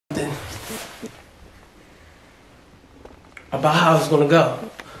about how it's going to go.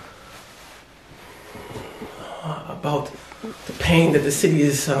 About the pain that the city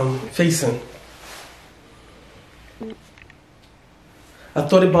is facing. I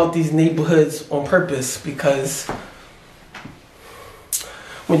thought about these neighborhoods on purpose because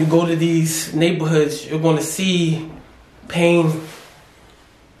when you go to these neighborhoods, you're going to see pain.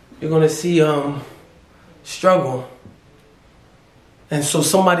 You're going to see struggle. And so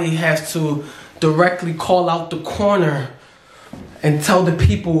somebody has to directly call out the corner and tell the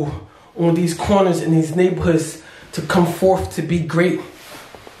people on these corners in these neighborhoods to come forth to be great.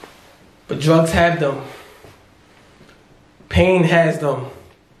 But drugs have them. Pain has them.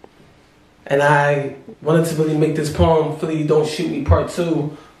 And I wanted to really make this poem, Philly Don't Shoot Me Part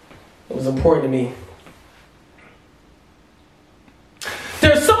 2. It was important to me.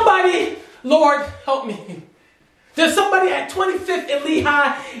 There's somebody, Lord, help me. There's somebody at 25th and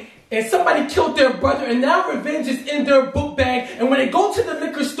Lehigh, and somebody killed their brother, and now revenge is in their book bag. And when they go to the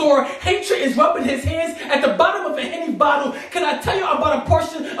liquor store, hatred is rubbing his hands at the bottom of a Henny bottle. Can I tell you about a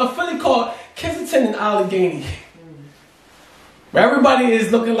portion of Philly called Kensington and Allegheny? Where everybody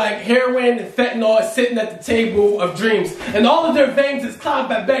is looking like heroin and fentanyl sitting at the table of dreams. And all of their veins is clogged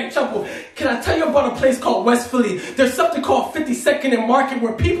by bank trouble. Can I tell you about a place called West Philly? There's something called 52nd and Market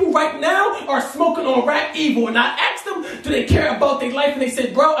where people right now are smoking on rap evil. And I asked them, do they care about their life? And they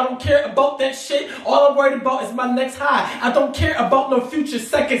said, bro, I don't care about that shit. All I'm worried about is my next high. I don't care about no future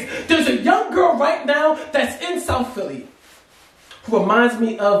seconds. There's a young girl right now that's in South Philly who reminds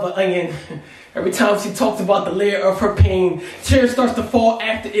me of an onion. Every time she talks about the layer of her pain, tears starts to fall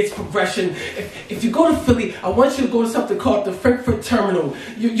after its progression. If you go to Philly, I want you to go to something called the Frankfurt Terminal.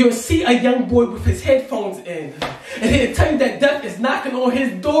 You'll see a young boy with his headphones in. And he'll tell you that death is knocking on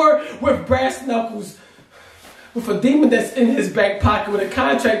his door with brass knuckles. With a demon that's in his back pocket with a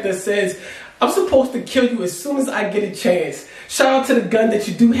contract that says, I'm supposed to kill you as soon as I get a chance. Shout out to the gun that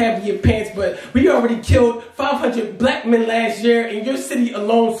you do have in your pants, but we already killed 500 black men last year in your city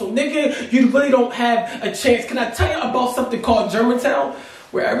alone. So nigga, you really don't have a chance. Can I tell you about something called Germantown?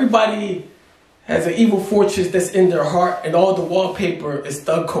 Where everybody has an evil fortress that's in their heart and all the wallpaper is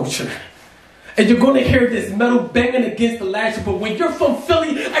thug culture. And you're going to hear this metal banging against the latch, but when you're from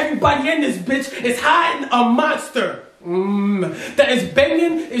Philly, everybody in this bitch is hiding a monster. That is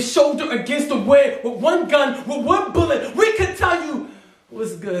banging his shoulder against the web with one gun, with one bullet. We can tell you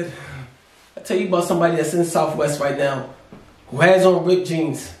what's good. I tell you about somebody that's in Southwest right now who has on ripped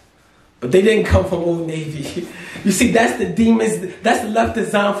jeans, but they didn't come from Old Navy. You see, that's the demons, that's the left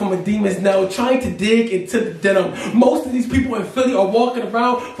design from a demon's nail trying to dig into the denim. Most of these people in Philly are walking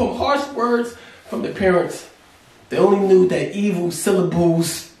around from harsh words from their parents. They only knew that evil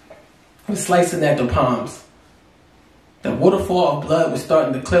syllables were slicing at their palms. That waterfall of blood was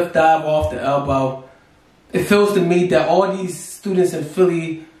starting to cliff dive off the elbow. It feels to me that all these students in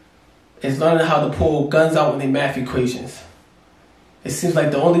Philly is learning how to pull guns out in their math equations. It seems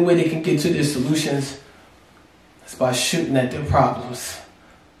like the only way they can get to their solutions is by shooting at their problems.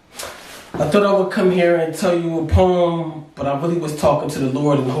 I thought I would come here and tell you a poem, but I really was talking to the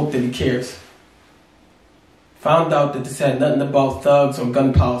Lord and hope that He cares. Found out that this had nothing about thugs or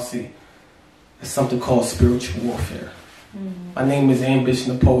gun policy. It's something called spiritual warfare. My name is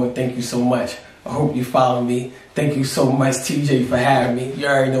Ambition the Poet. Thank you so much. I hope you follow me. Thank you so much, TJ, for having me. You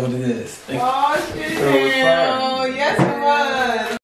already know what it is. Oh, shit. Yes, it was.